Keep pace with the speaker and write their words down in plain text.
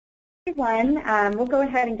everyone. We'll go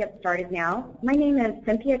ahead and get started now. My name is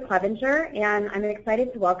Cynthia Clevenger, and I'm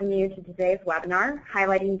excited to welcome you to today's webinar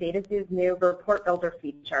highlighting DataXu's new Report Builder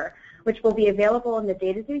feature, which will be available in the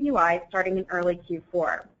DataXu UI starting in early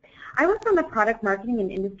Q4. I work on the Product Marketing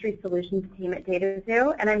and Industry Solutions team at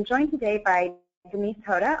DataXu, and I'm joined today by Denise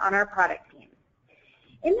Hotta on our product team.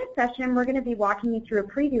 In this session, we're going to be walking you through a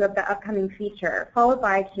preview of the upcoming feature, followed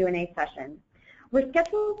by a Q&A session. We're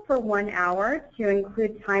scheduled for 1 hour to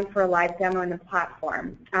include time for a live demo in the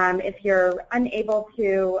platform. If you're unable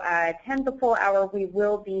to attend the full hour, we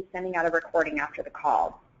will be sending out a recording after the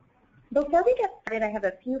call. Before we get started, I have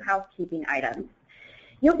a few housekeeping items.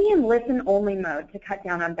 You'll be in listen-only mode to cut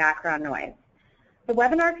down on background noise. The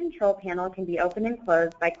webinar control panel can be opened and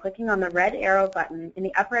closed by clicking on the red arrow button in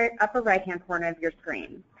the upper right-hand corner of your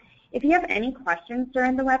screen. If you have any questions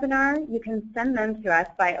during the webinar, you can send them to us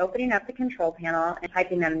by opening up the control panel and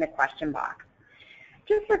typing them in the question box.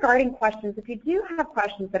 Just regarding questions, if you do have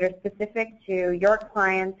questions that are specific to your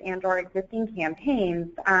clients and or existing campaigns,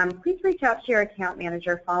 please reach out to your account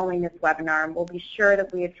manager following this webinar, and we'll be sure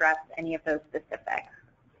that we address any of those specifics.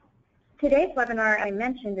 Today's webinar, I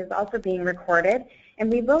mentioned, is also being recorded, and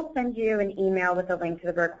we will send you an email with a link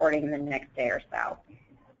to the recording in the next day or so.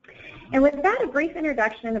 And with that, a brief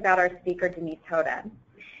introduction about our speaker, Denise Hotta.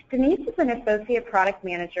 Denise is an Associate Product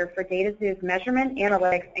Manager for DataXu's Measurement,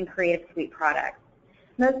 Analytics, and Creative Suite products.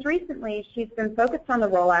 Most recently, she's been focused on the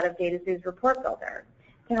rollout of DataXu's Report Builder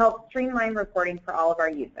to help streamline reporting for all of our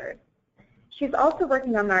users. She's also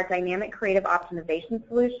working on our Dynamic Creative Optimization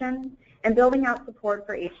solution and building out support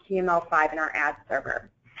for HTML5 in our ad server.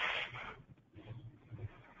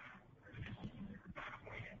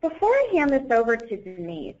 Before I hand this over to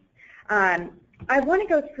Denise, I want to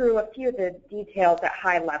go through a few of the details at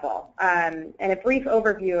high level and a brief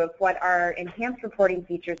overview of what our enhanced reporting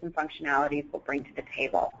features and functionalities will bring to the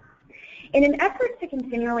table. In an effort to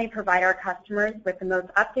continually provide our customers with the most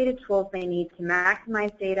updated tools they need to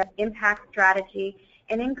maximize data, impact strategy,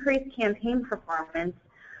 and increase campaign performance,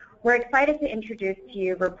 we're excited to introduce to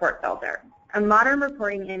you Report Builder, a modern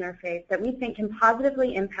reporting interface that we think can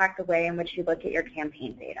positively impact the way in which you look at your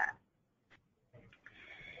campaign data.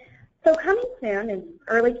 So coming soon, in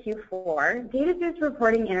early Q4, DataXu's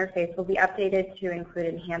reporting interface will be updated to include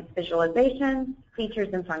enhanced visualizations, features,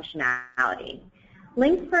 and functionality.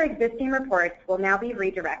 Links for existing reports will now be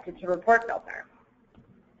redirected to Report Builder.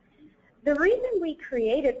 The reason we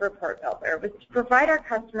created Report Builder was to provide our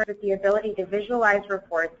customers with the ability to visualize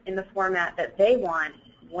reports in the format that they want,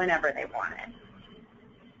 whenever they want it.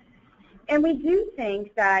 And we do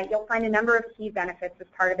think that you'll find a number of key benefits as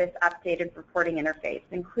part of this updated reporting interface,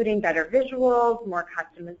 including better visuals, more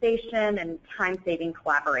customization, and time-saving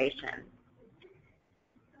collaboration.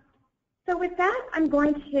 So with that, I'm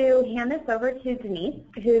going to hand this over to Denise,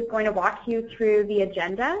 who's going to walk you through the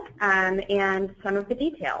agenda and some of the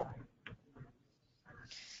details.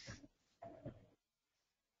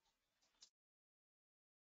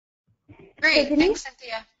 Great, thanks,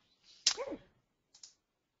 Cynthia.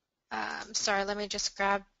 Sorry, let me just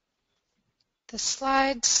grab the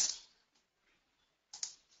slides.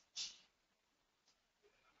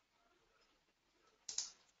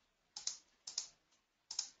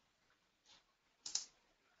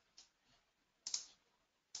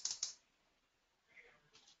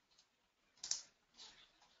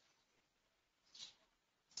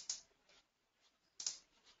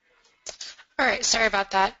 All right, sorry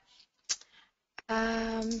about that.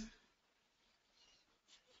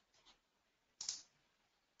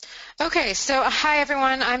 Okay, so hi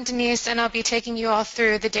everyone, I'm Denise and I'll be taking you all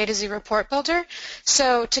through the DataXu Report Builder.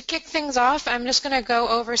 So to kick things off, I'm just going to go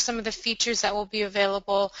over some of the features that will be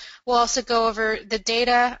available. We'll also go over the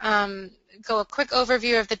data, go a quick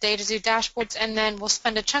overview of the DataXu dashboards, and then we'll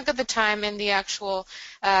spend a chunk of the time in the actual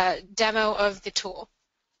demo of the tool.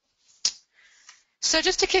 So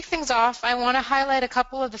just to kick things off, I want to highlight a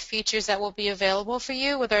couple of the features that will be available for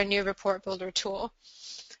you with our new Report Builder tool.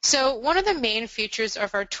 So one of the main features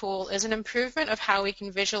of our tool is an improvement of how we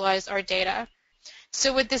can visualize our data.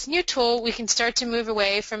 So with this new tool, we can start to move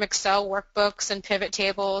away from Excel workbooks and pivot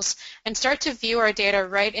tables and start to view our data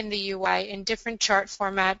right in the UI in different chart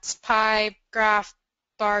formats: pie, graph,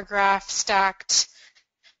 bar graph, stacked,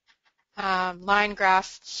 line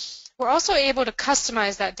graph. We're also able to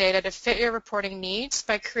customize that data to fit your reporting needs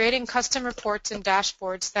by creating custom reports and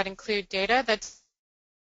dashboards that include data that's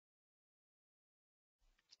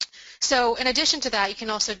So in addition to that, you can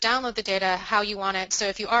also download the data how you want it. So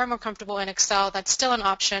if you are more comfortable in Excel, that's still an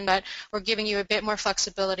option, but we're giving you a bit more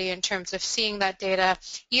flexibility in terms of seeing that data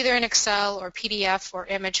either in Excel or PDF or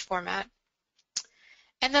image format.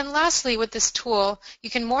 And then lastly, with this tool,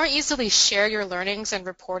 you can more easily share your learnings and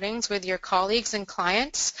reportings with your colleagues and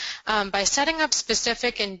clients by setting up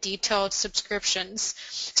specific and detailed subscriptions.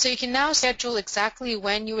 So you can now schedule exactly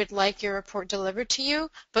when you would like your report delivered to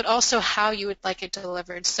you, but also how you would like it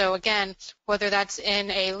delivered. So again, whether that's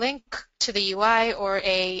in a link to the UI or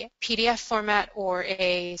a PDF format or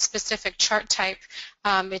a specific chart type,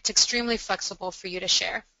 it's extremely flexible for you to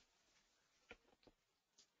share.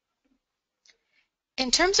 In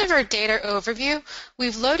terms of our data overview,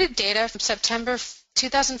 we've loaded data from September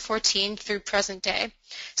 2014 through present day.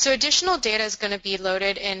 So additional data is going to be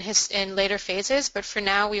loaded in later phases, but for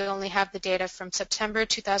now we only have the data from September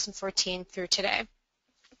 2014 through today.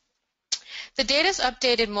 The data is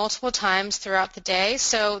updated multiple times throughout the day,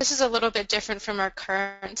 so this is a little bit different from our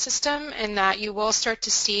current system in that you will start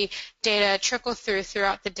to see data trickle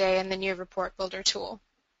throughout the day in the new Report Builder tool.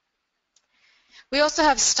 We also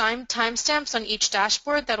have timestamps on each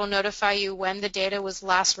dashboard that will notify you when the data was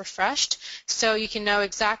last refreshed, so you can know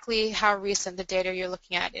exactly how recent the data you're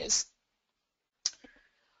looking at is.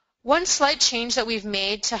 One slight change that we've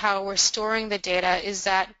made to how we're storing the data is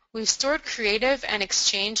that we've stored creative and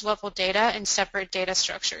exchange level data in separate data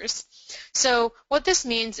structures. So what this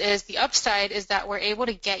means is the upside is that we're able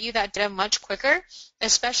to get you that data much quicker,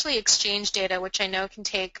 especially exchange data, which I know can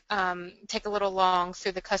take a little long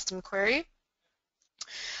through the custom query.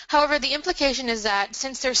 However, the implication is that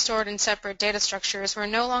since they're stored in separate data structures, we're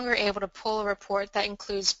no longer able to pull a report that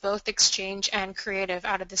includes both Exchange and Creative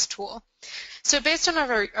out of this tool. So based on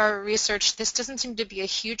our research, this doesn't seem to be a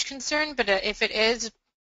huge concern, but if it is,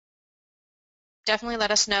 definitely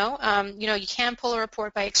let us know. You can pull a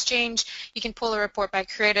report by Exchange, you can pull a report by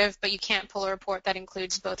Creative, but you can't pull a report that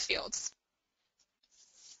includes both fields.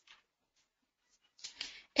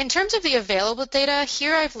 In terms of the available data,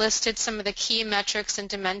 here I've listed some of the key metrics and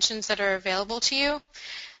dimensions that are available to you.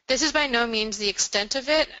 This is by no means the extent of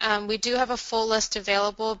it. We do have a full list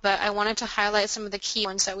available, but I wanted to highlight some of the key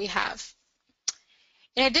ones that we have.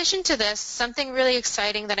 In addition to this, something really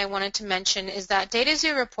exciting that I wanted to mention is that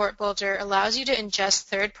DataXu Report Builder allows you to ingest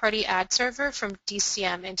third-party ad server from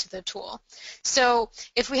DCM into the tool. So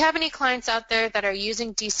if we have any clients out there that are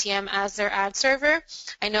using DCM as their ad server,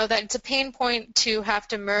 I know that it's a pain point to have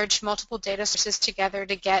to merge multiple data sources together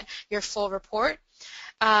to get your full report.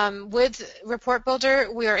 With Report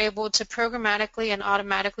Builder, we are able to programmatically and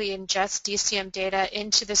automatically ingest DCM data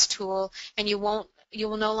into this tool, and you will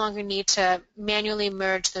no longer need to manually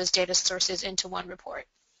merge those data sources into one report.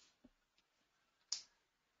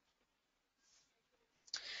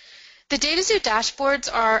 The DataXu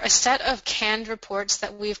dashboards are a set of canned reports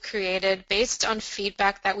that we've created based on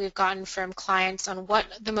feedback that we've gotten from clients on what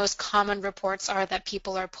the most common reports are that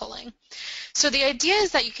people are pulling. So the idea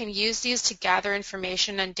is that you can use these to gather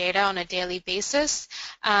information and data on a daily basis.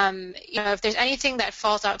 If there's anything that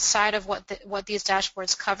falls outside of what these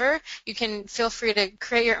dashboards cover, you can feel free to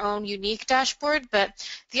create your own unique dashboard, but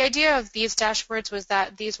the idea of these dashboards was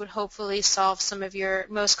that these would hopefully solve some of your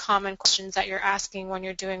most common questions that you're asking when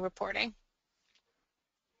you're doing reporting.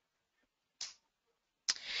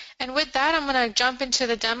 And with that, I'm going to jump into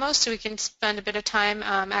the demo so we can spend a bit of time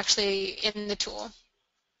actually in the tool.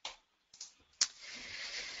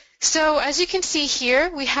 So as you can see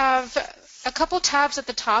here, we have a couple tabs at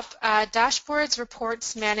the top, Dashboards,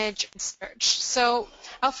 Reports, Manage, and Search. So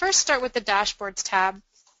I'll first start with the Dashboards tab.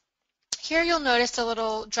 Here you'll notice a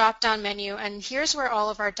little drop-down menu, and here's where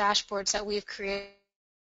all of our dashboards that we've created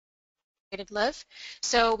live.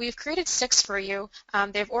 So we've created 6 for you.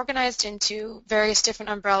 They've organized into various different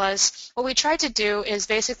umbrellas. What we tried to do is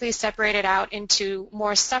basically separate it out into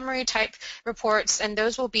more summary type reports, and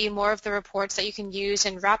those will be more of the reports that you can use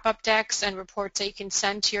in wrap-up decks and reports that you can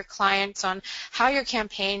send to your clients on how your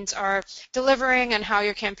campaigns are delivering and how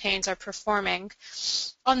your campaigns are performing.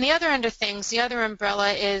 On the other end of things, the other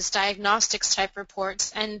umbrella is diagnostics type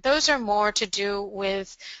reports, and those are more to do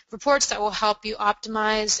with reports that will help you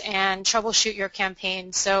optimize and troubleshoot your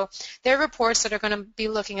campaign. So they're reports that are going to be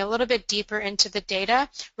looking a little bit deeper into the data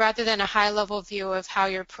rather than a high-level view of how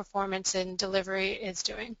your performance and delivery is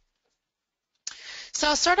doing. So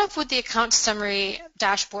I'll start off with the account summary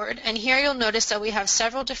dashboard, and here you'll notice that we have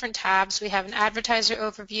several different tabs. We have an advertiser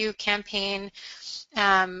overview, campaign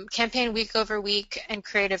week over week, and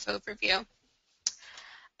creative overview.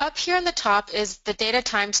 Up here on the top is the data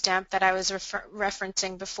timestamp that I was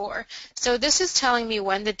referencing before. So this is telling me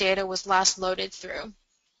when the data was last loaded through.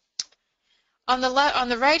 On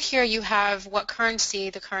the right here you have what currency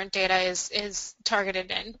the current data is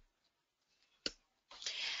targeted in.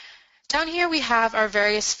 Down here we have our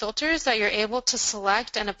various filters that you're able to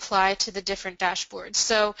select and apply to the different dashboards.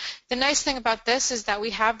 So the nice thing about this is that we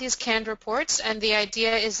have these canned reports, and the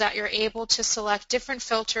idea is that you're able to select different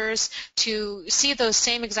filters to see those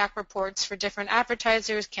same exact reports for different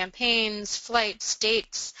advertisers, campaigns, flights,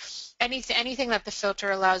 dates, anything that the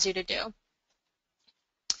filter allows you to do.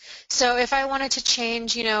 So if I wanted to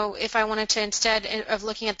change, if I wanted to, instead of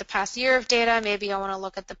looking at the past year of data, maybe I want to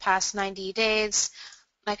look at the past 90 days,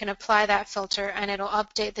 I can apply that filter and it'll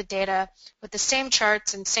update the data with the same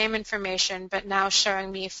charts and same information, but now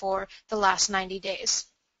showing me for the last 90 days.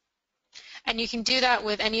 And you can do that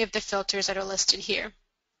with any of the filters that are listed here.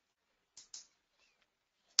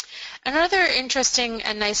 Another interesting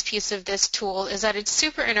and nice piece of this tool is that it's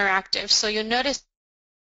super interactive. So you'll notice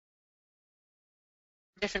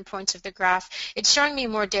different points of the graph. It's showing me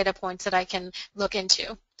more data points that I can look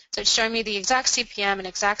into. So it's showing me the exact CPM and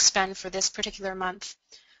exact spend for this particular month.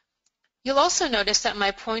 You'll also notice that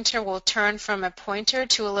my pointer will turn from a pointer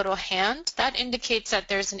to a little hand. That indicates that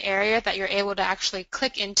there's an area that you're able to actually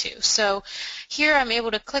click into. So here I'm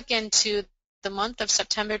able to click into the month of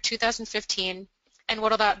September 2015, and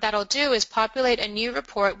what that'll do is populate a new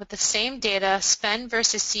report with the same data, spend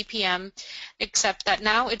versus CPM, except that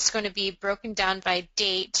now it's going to be broken down by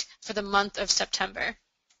date for the month of September.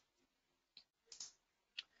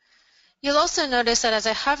 You'll also notice that as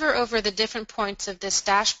I hover over the different points of this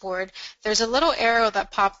dashboard, there's a little arrow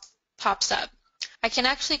that pops up. I can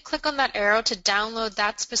actually click on that arrow to download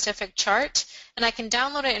that specific chart, and I can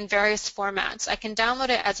download it in various formats. I can download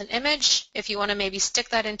it as an image if you want to maybe stick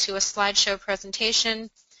that into a slideshow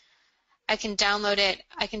presentation. I can download it.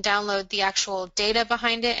 I can download the actual data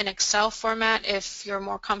behind it in Excel format if you're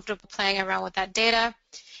more comfortable playing around with that data.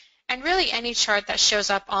 And really any chart that shows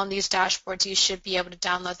up on these dashboards, you should be able to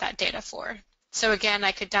download that data for. So again,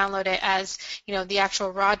 I could download it as, the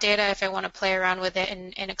actual raw data if I want to play around with it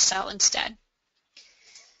in Excel instead.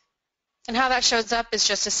 And how that shows up is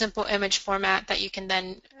just a simple image format that you can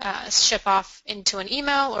then ship off into an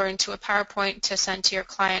email or into a PowerPoint to send to your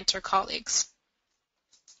clients or colleagues.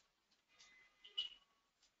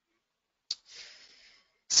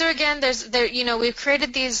 So again, we've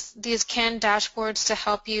created these canned dashboards to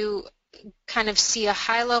help you kind of see a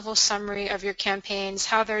high-level summary of your campaigns,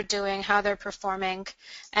 how they're doing, how they're performing,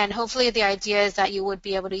 and hopefully the idea is that you would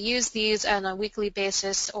be able to use these on a weekly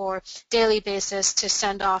basis or daily basis to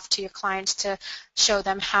send off to your clients to show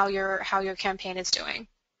them how your campaign is doing.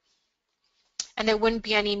 And there wouldn't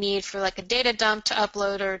be any need for like a data dump to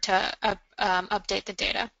upload or to update the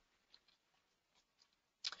data.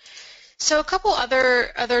 So a couple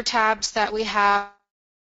other tabs that we have.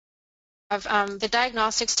 The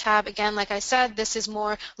diagnostics tab, again, like I said, this is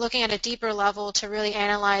more looking at a deeper level to really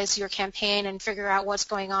analyze your campaign and figure out what's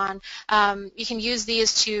going on. You can use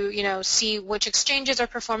these to, see which exchanges are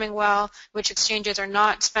performing well, which exchanges are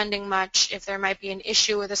not spending much, if there might be an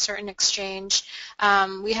issue with a certain exchange.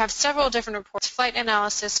 We have several different reports: flight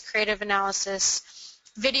analysis, creative analysis,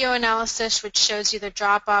 video analysis, which shows you the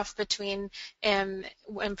drop-off between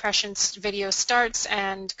impressions video starts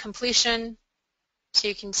and completion. So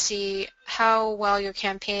you can see how well your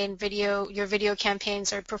video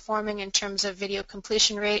campaigns are performing in terms of video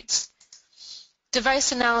completion rates.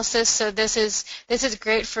 Device analysis, so this is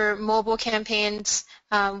great for mobile campaigns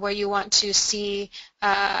where you want to see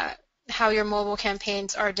how your mobile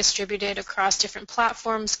campaigns are distributed across different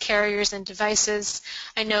platforms, carriers, and devices.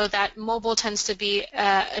 I know that mobile tends to be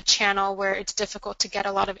a channel where it's difficult to get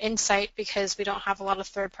a lot of insight because we don't have a lot of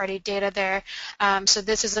third-party data there. So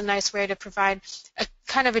this is a nice way to provide a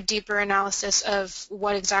kind of a deeper analysis of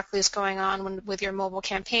what exactly is going on with your mobile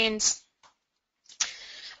campaigns.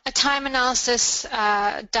 A time analysis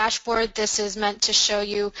dashboard. This is meant to show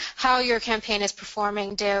you how your campaign is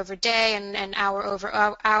performing day over day and hour over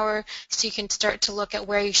hour, so you can start to look at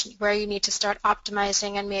where you need to start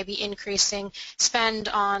optimizing and maybe increasing spend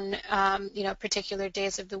on particular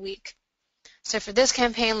days of the week. So for this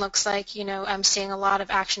campaign, looks like I'm seeing a lot of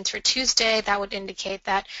actions for Tuesday. That would indicate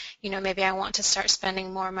that maybe I want to start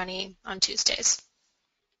spending more money on Tuesdays.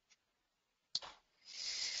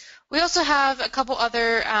 We also have a couple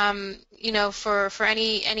other, for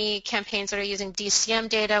any campaigns that are using DCM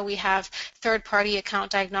data, we have third-party account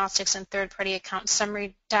diagnostics and third-party account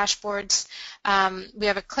summary dashboards. We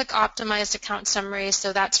have a click-optimized account summary,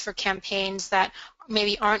 so that's for campaigns that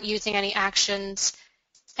maybe aren't using any actions.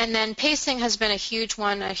 And then pacing has been a huge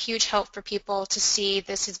one, a huge help for people to see.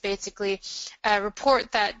 This is basically a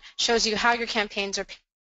report that shows you how your campaigns are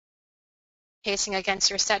pacing against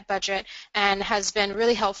your set budget, and has been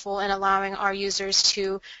really helpful in allowing our users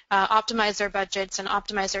to optimize their budgets and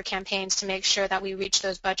optimize their campaigns to make sure that we reach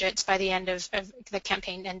those budgets by the end of the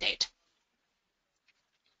campaign end date.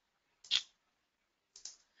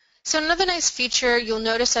 So another nice feature, you'll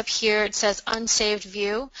notice up here it says unsaved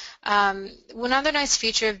view. Another nice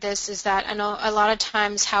feature of this is that I know a lot of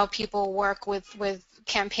times how people work with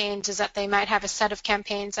campaigns is that they might have a set of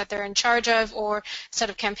campaigns that they're in charge of, or a set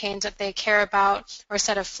of campaigns that they care about, or a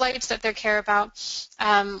set of flights that they care about.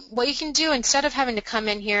 What you can do, instead of having to come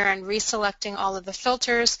in here and reselecting all of the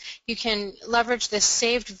filters, you can leverage this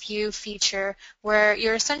saved view feature where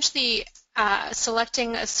you're essentially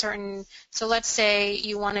selecting a certain, so let's say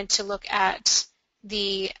you wanted to look at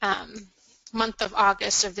the month of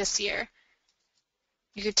August of this year.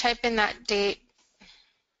 You could type in that date,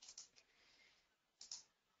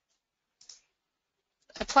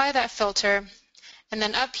 apply that filter, and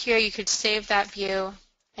then up here you could save that view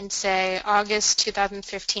and say August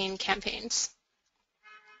 2015 campaigns.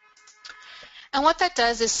 And what that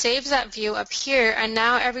does is saves that view up here, and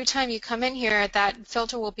now every time you come in here, that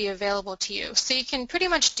filter will be available to you. So you can pretty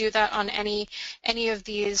much do that on any of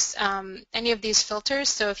these filters.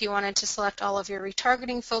 So if you wanted to select all of your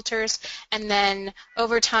retargeting filters, and then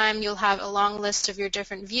over time you'll have a long list of your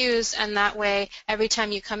different views, and that way every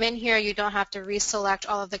time you come in here, you don't have to reselect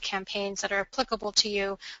all of the campaigns that are applicable to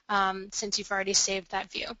you since you've already saved that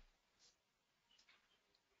view.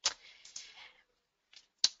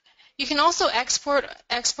 You can also export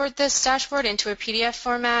this dashboard into a PDF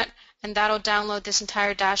format, and that'll download this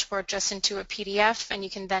entire dashboard just into a PDF, and you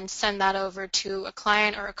can then send that over to a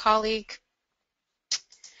client or a colleague.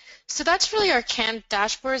 So that's really our canned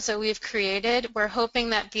dashboards that we've created. We're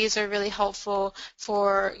hoping that these are really helpful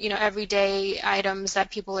for everyday items that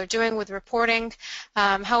people are doing with reporting.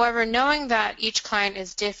 However, knowing that each client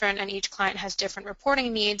is different and each client has different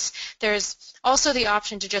reporting needs, there's also the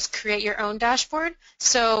option to just create your own dashboard.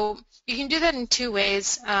 So you can do that in two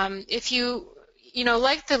ways. If you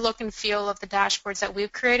like the look and feel of the dashboards that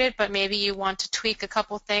we've created, but maybe you want to tweak a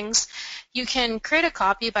couple things, you can create a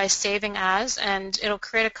copy by saving as, and it'll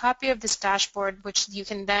create a copy of this dashboard, which you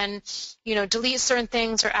can then, delete certain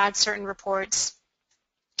things or add certain reports.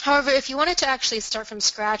 However, if you wanted to actually start from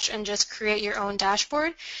scratch and just create your own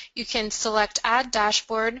dashboard, you can select Add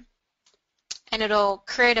Dashboard, and it'll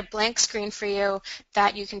create a blank screen for you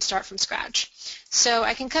that you can start from scratch. So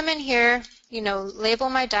I can come in here, label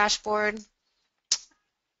my dashboard,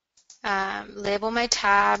 label my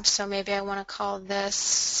tab, so maybe I want to call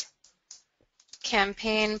this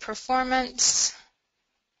Campaign Performance.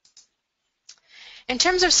 In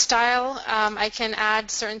terms of style, I can add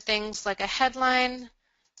certain things like a headline,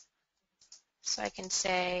 so I can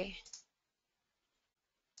say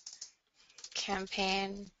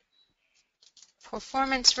Campaign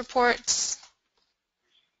Performance Reports,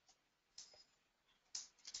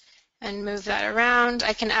 and move that around.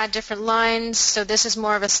 I can add different lines, so this is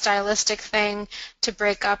more of a stylistic thing to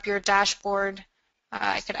break up your dashboard.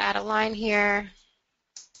 I could add a line here.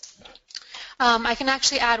 I can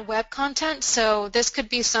actually add web content, so this could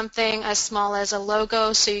be something as small as a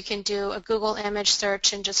logo, so you can do a Google image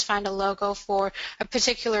search and just find a logo for a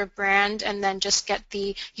particular brand and then just get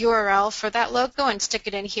the URL for that logo and stick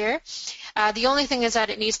it in here. The only thing is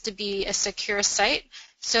that it needs to be a secure site.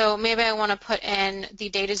 So maybe I want to put in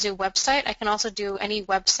the DataXu website. I can also do any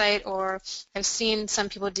website, or I've seen some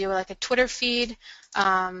people do like a Twitter feed.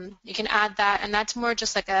 You can add that, and that's more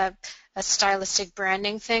just like a stylistic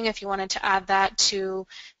branding thing if you wanted to add that to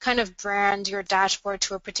kind of brand your dashboard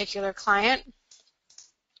to a particular client.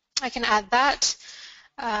 I can add that.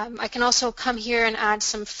 I can also come here and add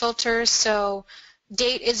some filters. So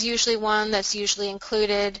date is usually one that's usually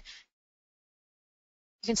included.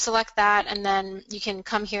 You can select that, and then you can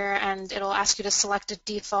come here and it'll ask you to select a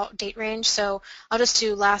default date range. So I'll just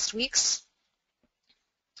do last week's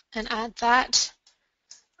and add that.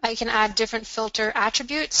 I can add different filter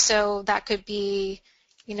attributes, so that could be,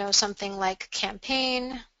 something like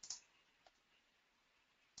campaign.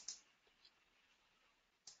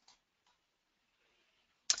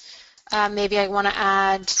 Maybe I want to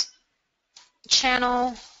add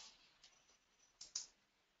channel.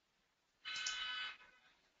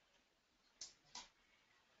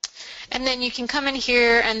 And then you can come in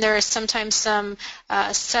here, and there are sometimes some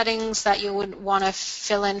settings that you would want to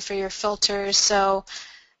fill in for your filters. So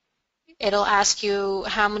it'll ask you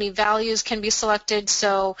how many values can be selected.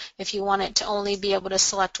 So if you want it to only be able to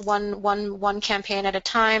select one campaign at a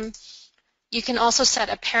time, You can also set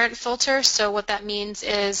a parent filter. So what that means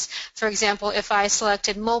is, for example, if I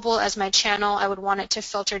selected mobile as my channel, I would want it to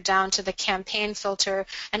filter down to the campaign filter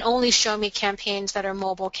and only show me campaigns that are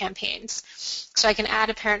mobile campaigns. So I can add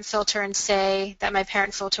a parent filter and say that my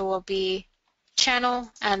parent filter will be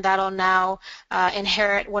channel, and that'll now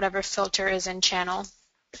inherit whatever filter is in channel.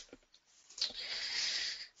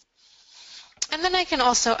 And then I can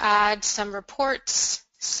also add some reports.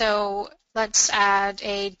 So let's add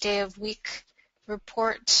a day of week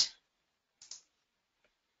report.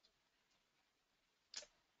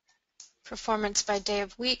 Performance by day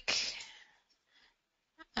of week.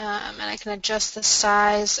 And I can adjust the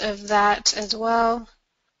size of that as well.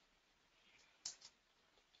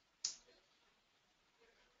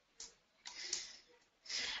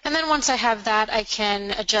 And then once I have that, I can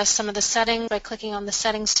adjust some of the settings by clicking on the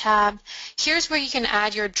Settings tab. Here's where you can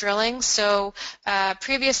add your drilling. So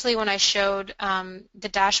previously when I showed the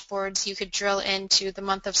dashboards, you could drill into the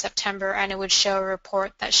month of September and it would show a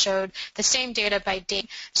report that showed the same data by date.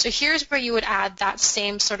 So here's where you would add that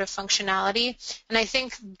same sort of functionality. And I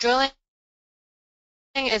think drilling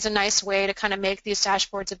is a nice way to kind of make these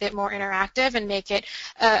dashboards a bit more interactive and make it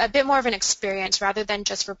a bit more of an experience rather than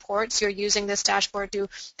just reports. You're using this dashboard to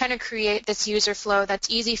kind of create this user flow that's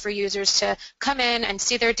easy for users to come in and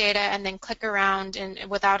see their data and then click around and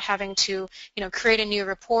without having to, create a new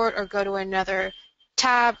report or go to another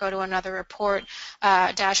tab, go to another report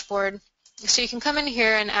dashboard. So you can come in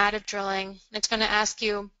here and add a drilling. It's going to ask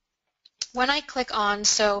you when I click on,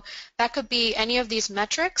 so that could be any of these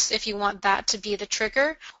metrics if you want that to be the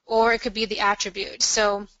trigger, or it could be the attribute.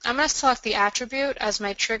 So I'm going to select the attribute as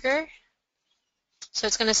my trigger. So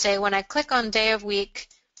it's going to say when I click on day of week,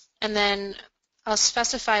 and then I'll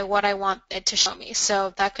specify what I want it to show me.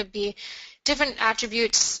 So that could be different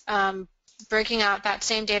attributes, breaking out that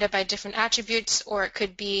same data by different attributes, or it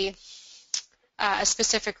could be a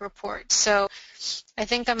specific report. So I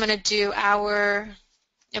think I'm going to do hour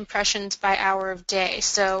impressions by hour of day.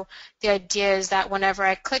 So the idea is that whenever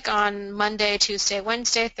I click on Monday, Tuesday,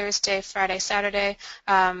 Wednesday, Thursday, Friday, Saturday,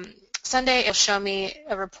 Sunday, it'll show me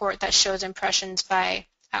a report that shows impressions by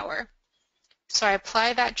hour. So I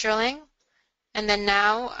apply that drilling, and then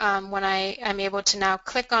now when I'm able to now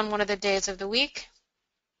click on one of the days of the week,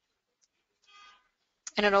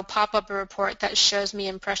 and it'll pop up a report that shows me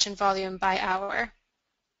impression volume by hour.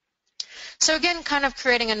 So again, kind of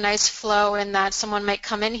creating a nice flow in that someone might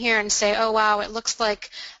come in here and say, oh, wow, it looks like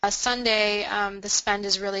Sunday the spend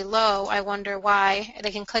is really low. I wonder why. They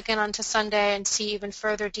can click in onto Sunday and see even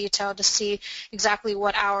further detail to see exactly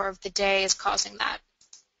what hour of the day is causing that.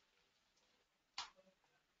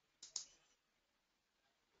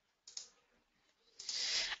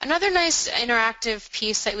 Another nice interactive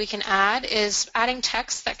piece that we can add is adding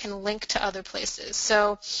text that can link to other places.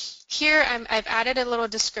 So here I've added a little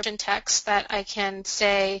description text that I can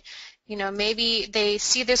say, maybe they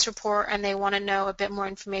see this report and they want to know a bit more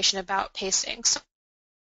information about pacing. So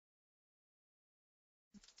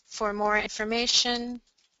for more information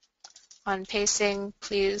on pacing,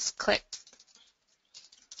 please click.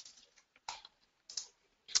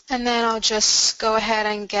 And then I'll just go ahead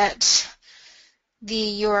and get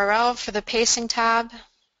the URL for the pacing tab.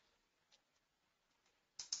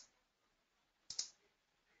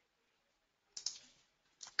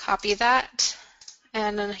 Copy that.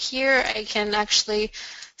 And then here I can actually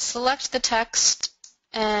select the text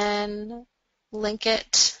and link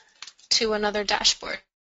it to another dashboard.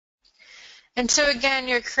 And so again,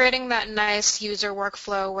 you're creating that nice user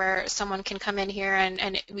workflow where someone can come in here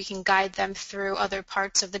and we can guide them through other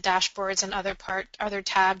parts of the dashboards and other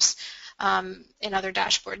tabs in other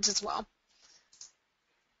dashboards as well.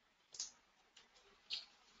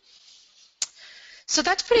 So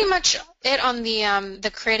that's pretty much it on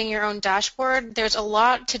the creating your own dashboard. There's a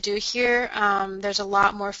lot to do here. There's a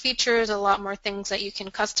lot more features, a lot more things that you can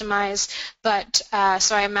customize. But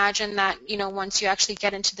so I imagine that once you actually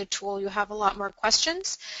get into the tool, you have a lot more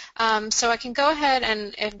questions. So I can go ahead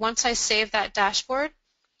and once I save that dashboard,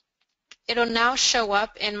 it'll now show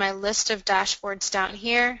up in my list of dashboards down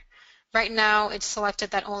here. Right now, it's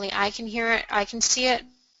selected that only I can hear it. I can see it.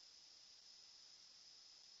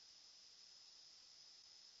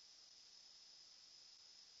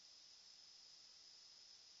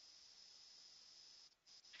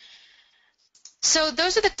 So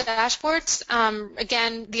those are the dashboards.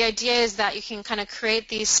 Again, the idea is that you can kind of create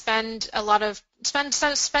these, spend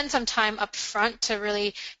some time up front to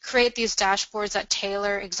really create these dashboards that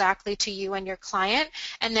tailor exactly to you and your client,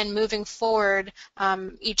 and then moving forward,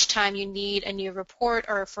 each time you need a new report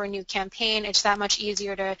or for a new campaign, it's that much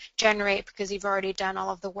easier to generate because you've already done all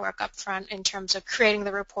of the work up front in terms of creating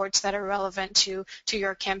the reports that are relevant to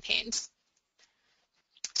your campaigns.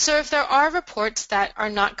 So if there are reports that are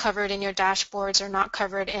not covered in your dashboards or not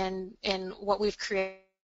covered in what we've created,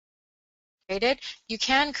 you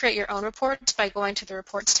can create your own reports by going to the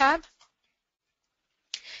Reports tab.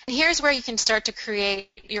 And here's where you can start to create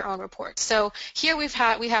your own reports. So here we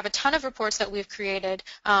have a ton of reports that we've created.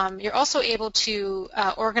 You're also able to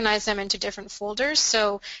organize them into different folders.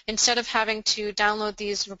 So instead of having to download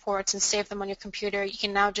these reports and save them on your computer, you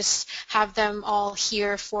can now just have them all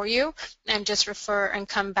here for you and just refer and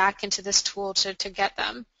come back into this tool to get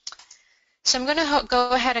them. So I'm going to go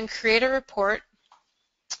ahead and create a report.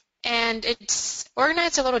 And it's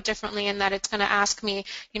organized a little differently in that it's going to ask me,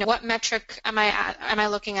 what metric am I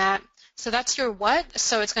looking at? So that's your what.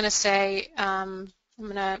 So it's going to say, I'm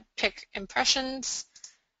going to pick impressions,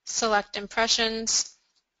 select impressions.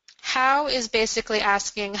 How is basically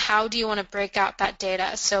asking, how do you want to break out that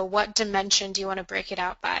data? So what dimension do you want to break it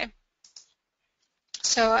out by?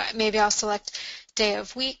 So maybe I'll select day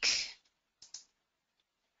of week.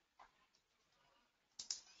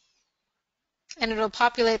 And it'll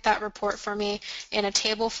populate that report for me in a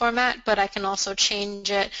table format, but I can also change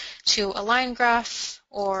it to a line graph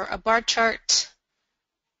or a bar chart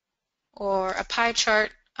or a pie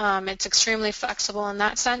chart. It's extremely flexible in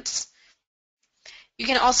that sense. You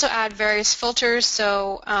can also add various filters.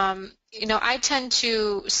 So, I tend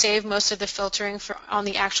to save most of the filtering on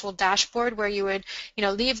the actual dashboard where you would,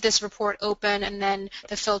 leave this report open and then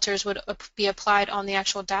the filters would be applied on the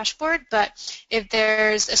actual dashboard. But if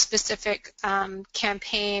there's a specific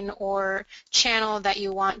campaign or channel that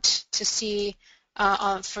you want to see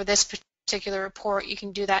for this particular report, you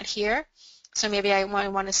can do that here. So maybe I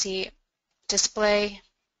want to see display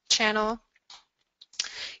channel.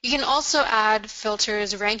 You can also add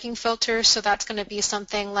filters, ranking filters, so that's going to be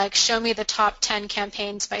something like show me the top 10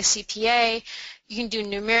 campaigns by CPA. You can do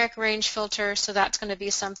numeric range filter, so that's going to be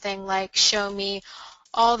something like show me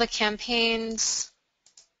all the campaigns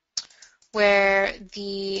where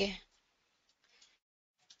the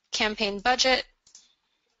campaign budget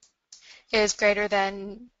is greater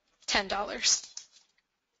than $10.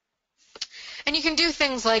 And you can do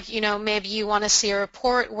things like, maybe you want to see a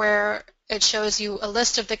report where it shows you a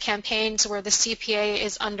list of the campaigns where the CPA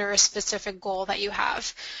is under a specific goal that you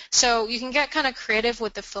have. So you can get kind of creative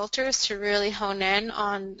with the filters to really hone in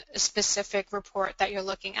on a specific report that you're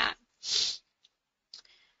looking at.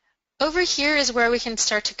 Over here is where we can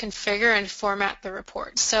start to configure and format the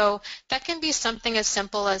report. So that can be something as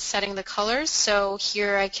simple as setting the colors. So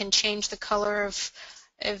here I can change the color of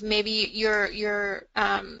if maybe your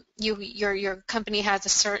company has a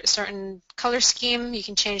certain color scheme, you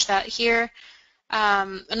can change that here.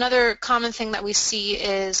 Another common thing that we see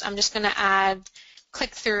is I'm just going to add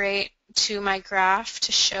click-through rate to my graph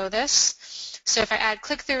to show this. So if I add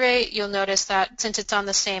click-through rate, you'll notice that since it's on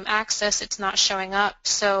the same axis, it's not showing up.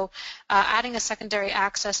 So adding a secondary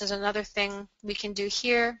axis is another thing we can do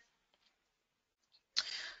here.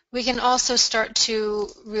 We can also start to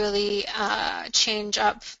really change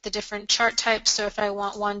up the different chart types. So if I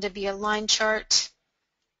want one to be a line chart,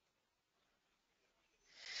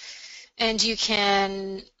 and you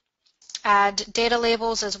can add data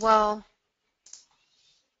labels as well.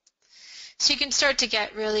 So you can start to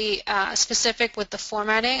get really specific with the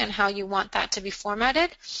formatting and how you want that to be formatted.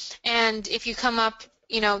 And if you come up,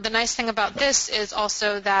 the nice thing about this is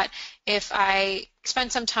also that if I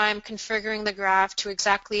spend some time configuring the graph to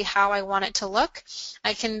exactly how I want it to look,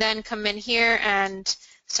 I can then come in here and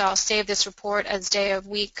so I'll save this report as day of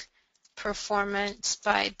week performance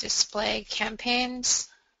by display campaigns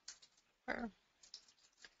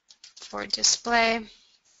for display.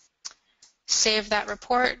 Save that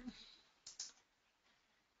report.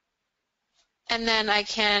 And then I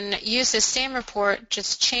can use this same report,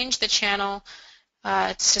 just change the channel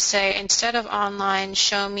to say instead of online,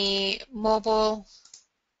 show me mobile.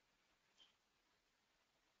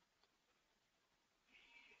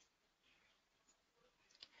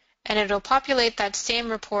 And it'll populate that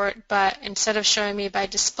same report, but instead of showing me by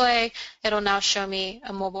display, it'll now show me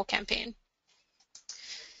a mobile campaign.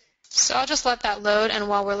 So I'll just let that load, and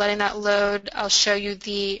while we're letting that load, I'll show you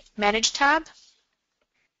the Manage tab.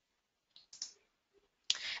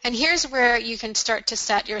 And here's where you can start to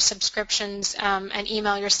set your subscriptions and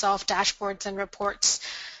email yourself dashboards and reports.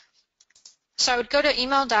 So I would go to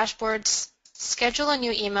email dashboards, schedule a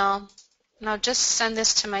new email, and I'll just send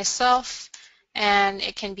this to myself, and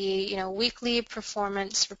it can be, weekly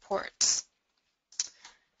performance reports.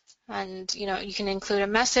 And, you can include a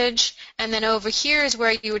message, and then over here is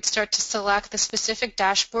where you would start to select the specific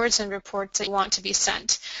dashboards and reports that you want to be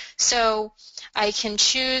sent. So I can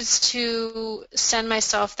choose to send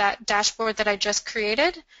myself that dashboard that I just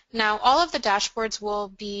created. Now, all of the dashboards will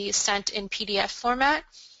be sent in PDF format,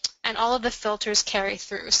 and all of the filters carry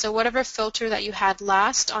through. So whatever filter that you had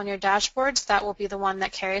last on your dashboards, that will be the one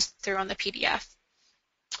that carries through on the PDF.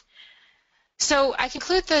 So I can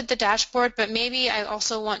include the dashboard, but maybe I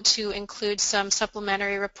also want to include some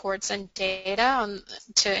supplementary reports and data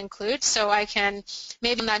to include. So I can,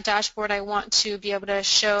 maybe on that dashboard, I want to be able to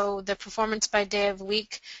show the performance by day of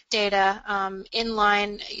week data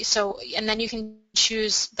inline. So, and then you can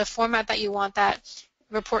choose the format that you want that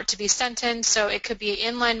report to be sent in. So it could be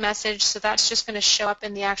an inline message, so that's just going to show up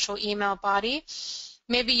in the actual email body.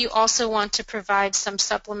 Maybe you also want to provide some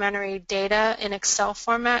supplementary data in Excel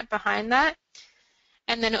format behind that.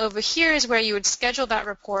 And then over here is where you would schedule that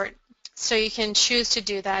report. So you can choose to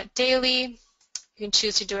do that daily, you can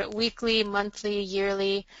choose to do it weekly, monthly,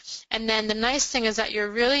 yearly. And then the nice thing is that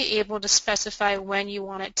you're really able to specify when you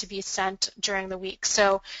want it to be sent during the week.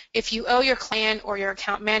 So if you owe your client or your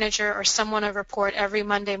account manager or someone a report every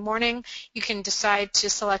Monday morning, you can decide to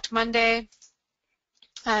select Monday,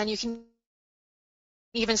 and you can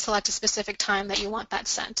even select a specific time that you want that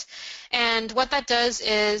sent. And what that does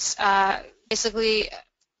is basically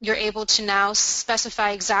you're able to now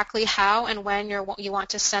specify exactly how and when you want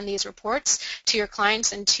to send these reports to your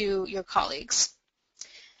clients and to your colleagues.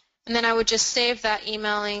 And then I would just save that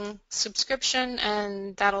emailing subscription,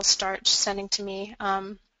 and that'll start sending to me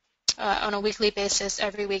on a weekly basis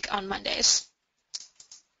every week on Mondays.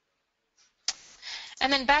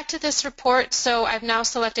 And then back to this report. So I've now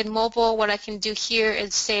selected mobile. What I can do here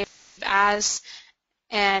is save as,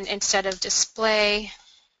 and instead of display,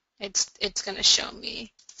 it's going to show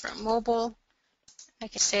me from mobile. I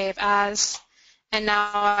can save as, and now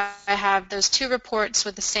I have those two reports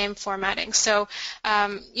with the same formatting. So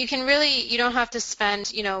you don't have to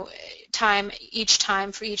spend time each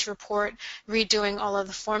time for each report redoing all of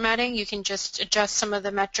the formatting. You can just adjust some of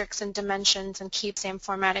the metrics and dimensions and keep same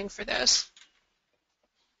formatting for those.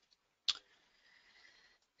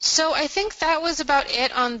 So I think that was about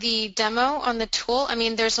it on the demo, on the tool. I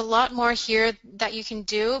mean, there's a lot more here that you can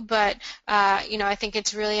do, but I think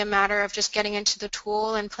it's really a matter of just getting into the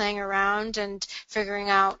tool and playing around and figuring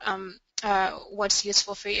out what's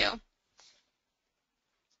useful for you.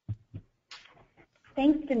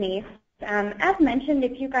 Thanks, Denise. As mentioned,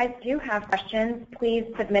 if you guys do have questions, please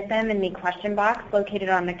submit them in the question box located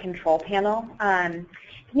on the control panel.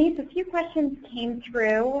 Denise, a few questions came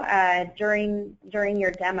through during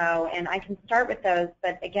your demo, and I can start with those.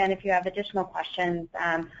 But again, if you have additional questions,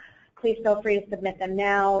 please feel free to submit them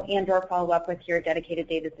now and/or follow up with your dedicated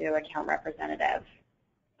DataXu account representative.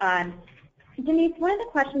 Denise, one of the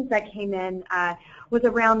questions that came in was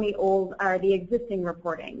around the existing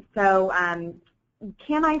reporting. So,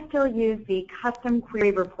 can I still use the custom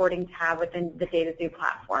query reporting tab within the DataXu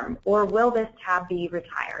platform, or will this tab be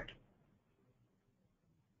retired?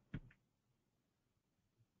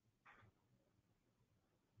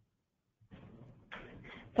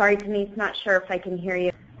 Sorry, Denise, not sure if I can hear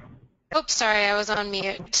you. Oops, sorry, I was on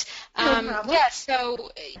mute. No problem. Yeah, so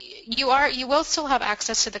you will still have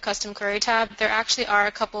access to the custom query tab. There actually are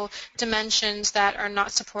a couple dimensions that are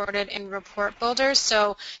not supported in Report Builder,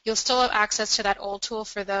 so you'll still have access to that old tool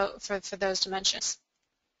for those dimensions.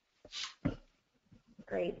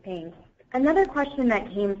 Great, thanks. Another question that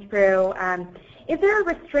came through, is there a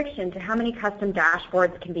restriction to how many custom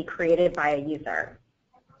dashboards can be created by a user?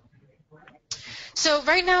 So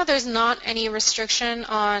right now there's not any restriction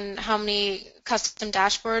on how many custom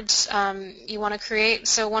dashboards you want to create.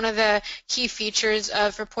 So one of the key features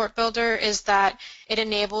of Report Builder is that it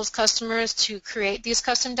enables customers to create these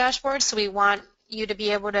custom dashboards. So we want you to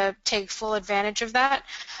be able to take full advantage of that.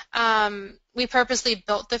 We purposely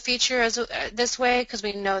built the feature this way because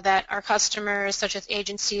we know that our customers, such as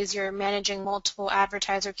agencies, you're managing multiple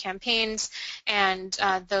advertiser campaigns, and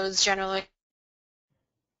those generally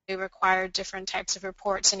require different types of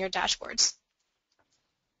reports in your dashboards.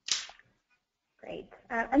 Great.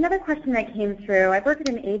 Another question that came through, I work at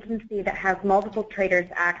an agency that has multiple traders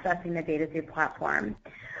accessing the DataXu platform.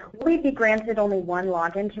 Will we be granted only one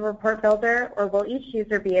login to Report Builder, or will each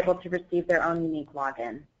user be able to receive their own unique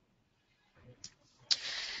login?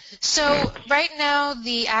 So right now,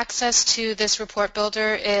 the access to this report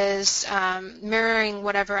builder is mirroring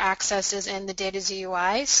whatever access is in the DataXu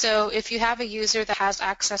UI. So if you have a user that has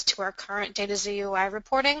access to our current DataXu UI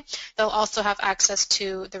reporting, they'll also have access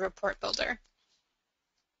to the report builder.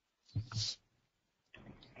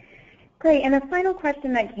 Great, and the final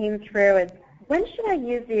question that came through is, when should I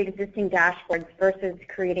use the existing dashboards versus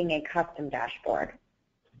creating a custom dashboard?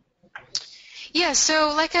 Yeah,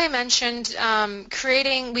 so like I mentioned,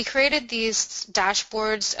 we created these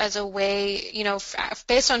dashboards as a way,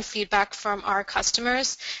 based on feedback from our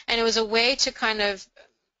customers, and it was a way to kind of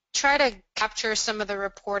try to capture some of the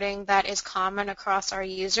reporting that is common across our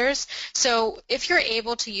users. So if you're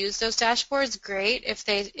able to use those dashboards, great. If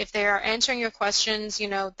they are answering your questions,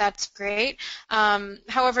 that's great.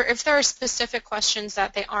 However, if there are specific questions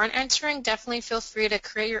that they aren't answering, definitely feel free to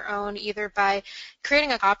create your own, either by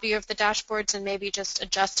creating a copy of the dashboards and maybe just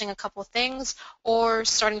adjusting a couple things, or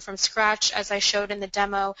starting from scratch as I showed in the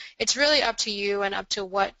demo. It's really up to you and up to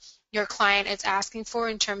what your client is asking for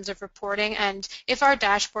in terms of reporting. And if our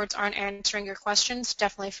dashboards aren't answering your questions,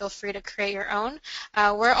 definitely feel free to create your own.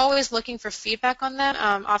 We're always looking for feedback on them.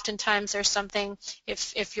 Oftentimes there's something,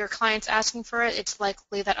 if your client's asking for it, it's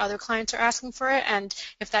likely that other clients are asking for it, and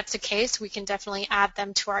if that's the case, we can definitely add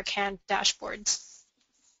them to our canned dashboards.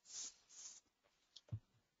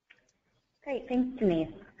 Great, thanks, Denise.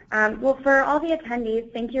 Well, for all the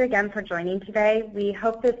attendees, thank you again for joining today. We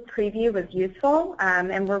hope this preview was useful,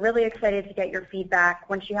 and we're really excited to get your feedback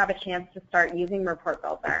once you have a chance to start using Report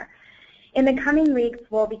Builder. In the coming weeks,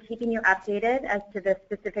 we'll be keeping you updated as to the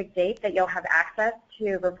specific date that you'll have access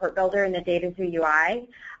to Report Builder in the DataXu UI.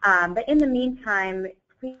 But in the meantime,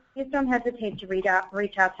 please don't hesitate to reach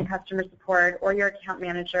out to customer support or your account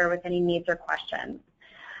manager with any needs or questions.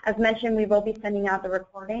 As mentioned, we will be sending out the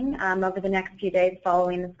recording over the next few days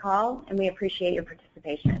following this call, and we appreciate your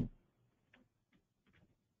participation.